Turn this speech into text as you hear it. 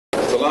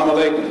Salaam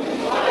Alaikum.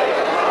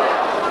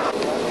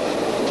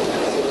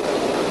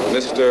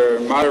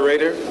 Mr.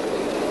 Moderator,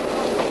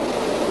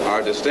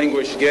 our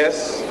distinguished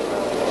guests,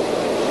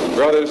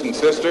 brothers and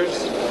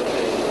sisters,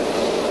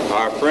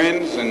 our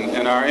friends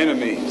and our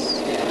enemies.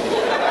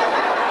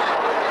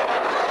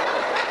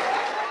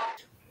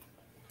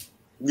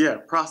 Yeah,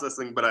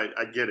 processing, but I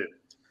get it.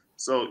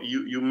 So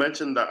you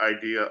mentioned the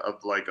idea of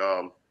like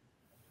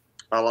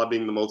Allah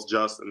being the most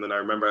just, and then I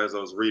remember as I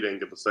was reading,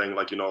 it was saying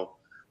like, you know,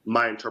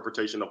 my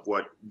interpretation of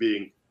what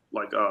being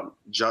like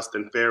just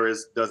and fair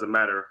is doesn't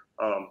matter,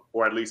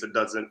 or at least it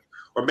doesn't,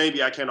 or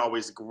maybe I can't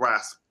always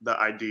grasp the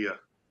idea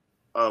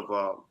of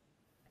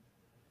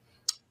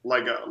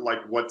like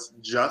what's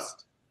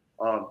just.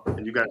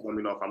 And you guys let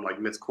me know if I'm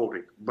like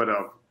misquoting, but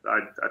I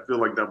feel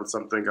like that was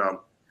something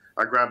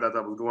I grabbed as I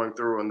was going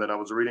through, and then I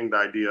was reading the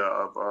idea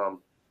of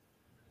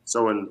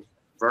so in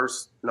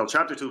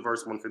chapter 2,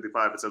 verse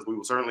 155, it says, "We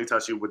will certainly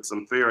test you with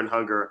some fear and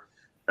hunger,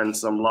 and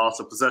some loss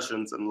of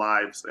possessions and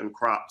lives and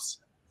crops."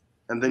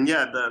 And then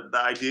the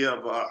idea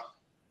of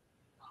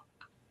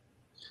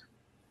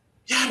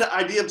the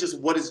idea of just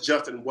what is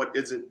just and what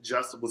isn't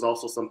just was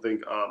also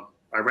something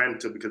I ran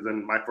into, because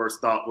then my first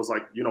thought was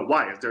like, you know,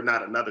 why is there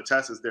not another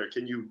test?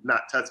 Can you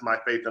not test my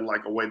faith in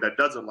like a way that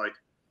doesn't like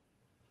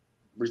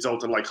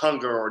result in like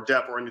hunger or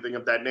death or anything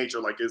of that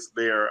nature? Like, is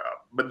there?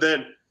 But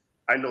then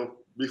I know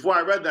before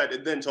I read that,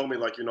 it then told me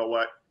like, you know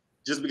what?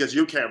 Just because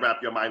you can't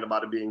wrap your mind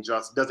about it being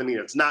just doesn't mean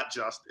it's not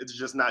just. It's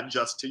just not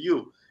just to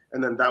you.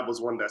 And then that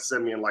was one that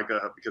sent me in like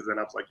because then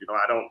I was like, you know,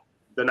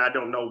 I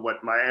don't know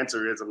what my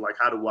answer is, and like,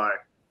 how do I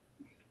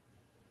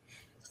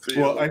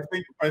feel? Well,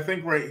 I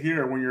think right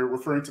here, when you're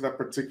referring to that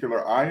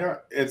particular ayah,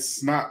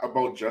 it's not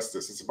about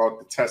justice. It's about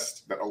the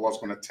test that Allah's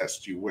going to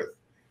test you with.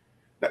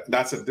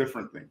 That's a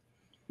different thing.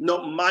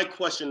 No, my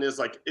question is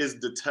like, is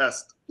the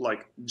test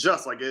like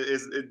just? Like,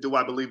 do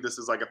I believe this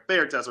is like a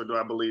fair test, or do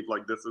I believe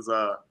like this is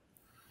a?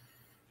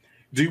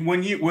 You've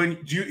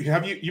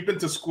been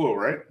to school,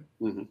 right?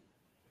 Mm-hmm.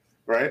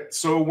 Right.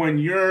 So when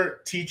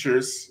your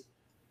teachers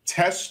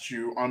test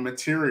you on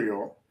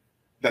material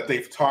that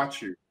they've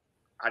taught you,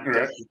 I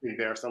definitely think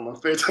there's someone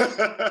fit.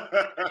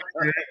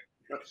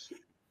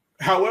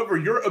 However,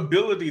 your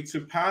ability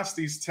to pass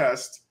these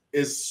tests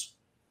is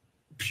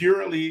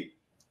purely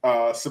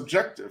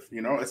subjective.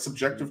 You know, it's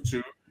subjective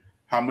to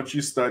how much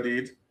you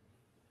studied,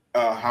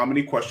 how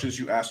many questions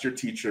you asked your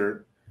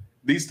teacher,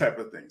 these type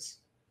of things,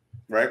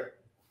 right?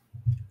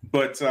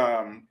 But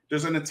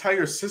there's an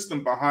entire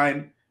system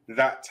behind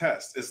that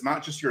test. It's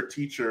not just your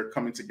teacher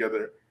coming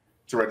together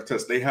to write a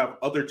test. They have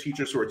other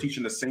teachers who are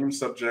teaching the same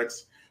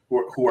subjects,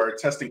 who are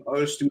testing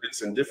other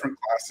students in different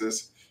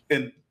classes,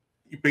 and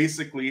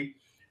basically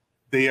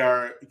they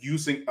are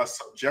using a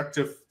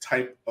subjective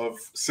type of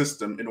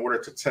system in order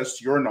to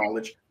test your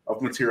knowledge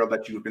of material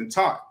that you've been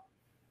taught.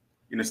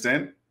 You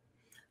understand?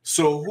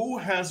 So who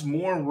has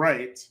more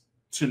right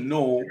to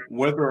know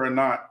whether or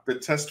not the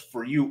test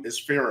for you is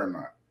fair or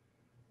not?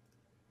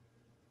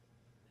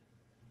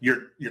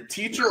 Your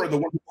teacher, or the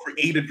one who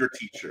created your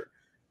teacher?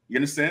 You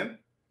understand?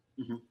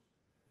 Mm-hmm.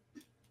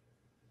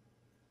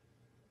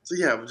 So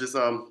just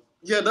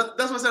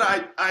that's what I said.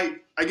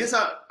 I guess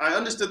I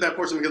understood that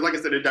portion, because like I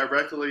said, it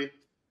directly,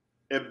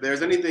 if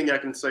there's anything I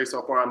can say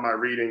so far on my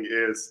reading,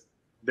 is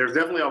there's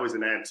definitely always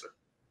an answer.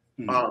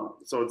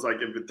 Mm-hmm. So it's like,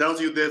 if it tells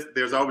you this,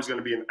 there's always going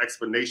to be an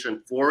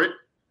explanation for it.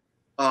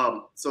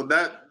 So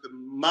that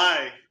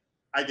my,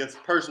 I guess,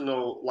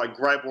 personal like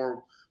gripe,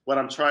 or what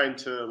I'm trying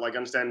to like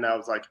understand now,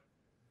 is like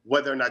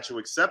whether or not you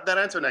accept that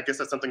answer. And I guess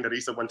that's something that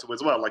Issa went to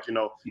as well. Like, you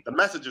know, the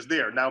message is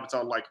there. Now it's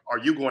on like, are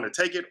you going to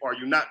take it, or are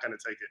you not going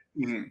to take it?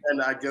 Mm-hmm.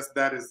 And I guess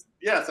that is,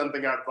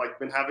 something I've like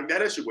been having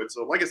that issue with.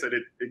 So like I said,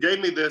 it gave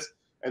me this,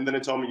 and then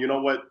it told me, you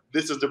know what,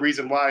 this is the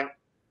reason why.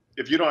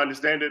 If you don't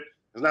understand it,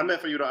 it's not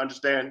meant for you to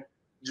understand.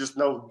 Just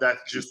know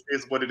that just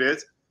is what it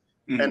is.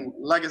 Mm-hmm. And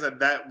like I said,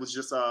 that was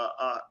just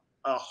a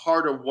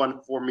harder one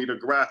for me to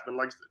grasp. And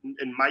like,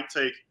 it might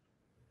take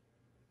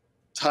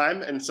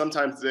time, and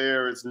sometimes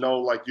there is no,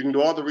 like, you can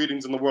do all the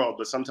readings in the world,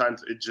 but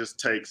sometimes it just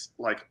takes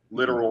like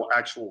literal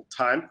actual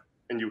time,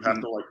 and you have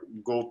to like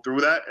go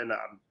through that. And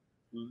I'm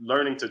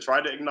learning to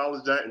try to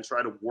acknowledge that and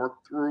try to work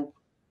through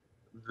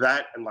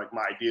that, and like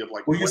my idea of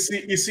like, well, you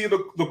see the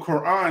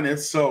Quran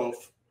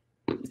itself,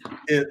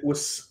 it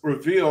was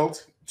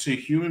revealed to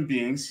human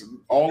beings,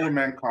 all of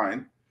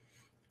mankind,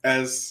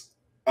 as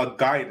a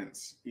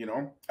guidance, you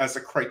know, as a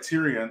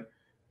criterion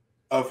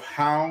of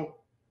how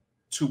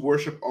to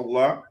worship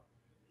Allah,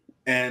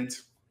 and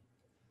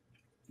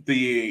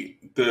the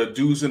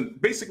do's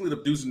and basically the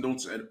do's and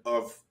don'ts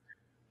of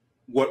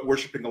what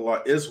worshiping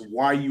Allah is,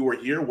 why you are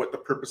here, what the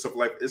purpose of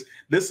life is.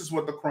 This is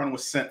what the Quran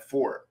was sent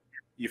for.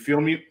 You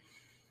feel me?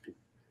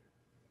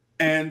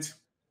 And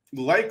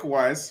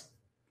likewise,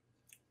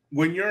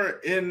 when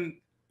you're in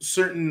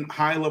certain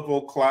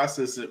high-level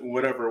classes,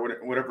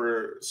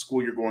 whatever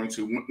school you're going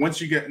to, once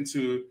you get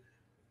into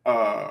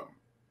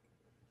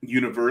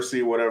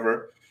university,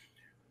 whatever,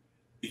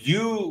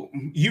 you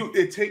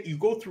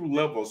go through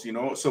levels, you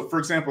know. So for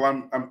example,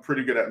 I'm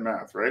pretty good at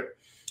math, right?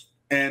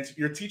 And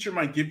your teacher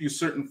might give you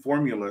certain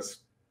formulas,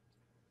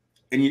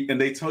 and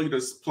they tell you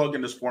to plug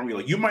in this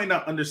formula. You might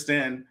not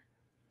understand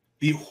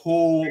the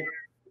whole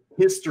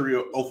history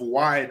of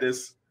why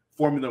this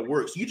formula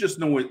works. You just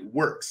know it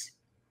works.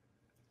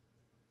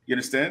 You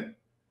understand?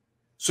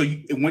 So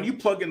when you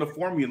plug in the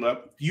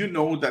formula, you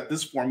know that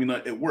this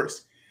formula, it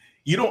works.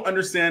 You don't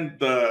understand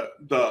the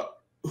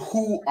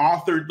who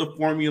authored the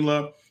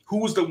formula, who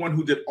was the one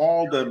who did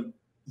all the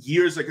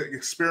years of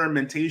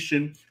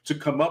experimentation to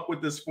come up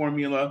with this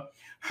formula.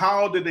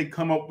 How did they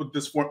come up with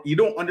this formula? You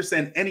don't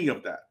understand any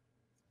of that.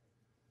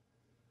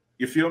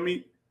 You feel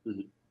me?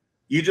 Mm-hmm.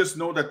 You just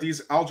know that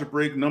these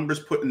algebraic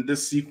numbers put in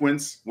this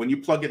sequence, when you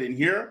plug it in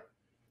here,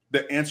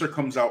 the answer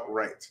comes out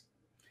right.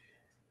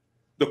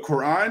 The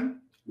Quran,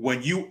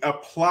 when you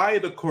apply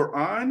the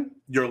Quran,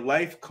 your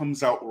life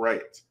comes out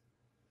right.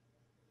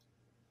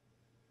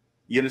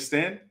 You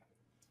understand?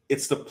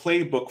 It's the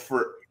playbook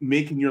for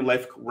making your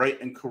life right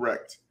and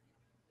correct.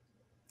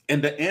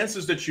 And the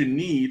answers that you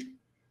need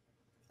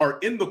are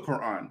in the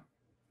Quran,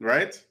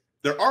 right?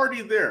 They're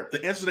already there.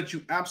 The answers that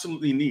you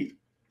absolutely need.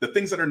 The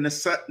things that are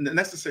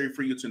necessary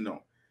for you to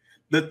know.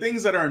 The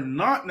things that are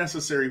not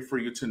necessary for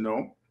you to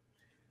know,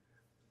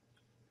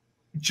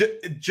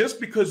 just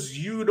because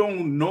you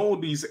don't know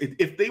these,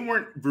 if they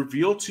weren't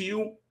revealed to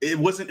you, it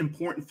wasn't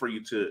important for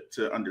you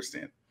to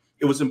understand.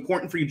 It was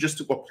important for you just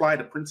to apply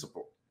the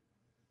principle.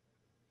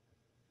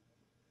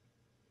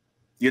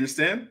 You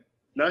understand?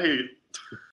 No, I hear you.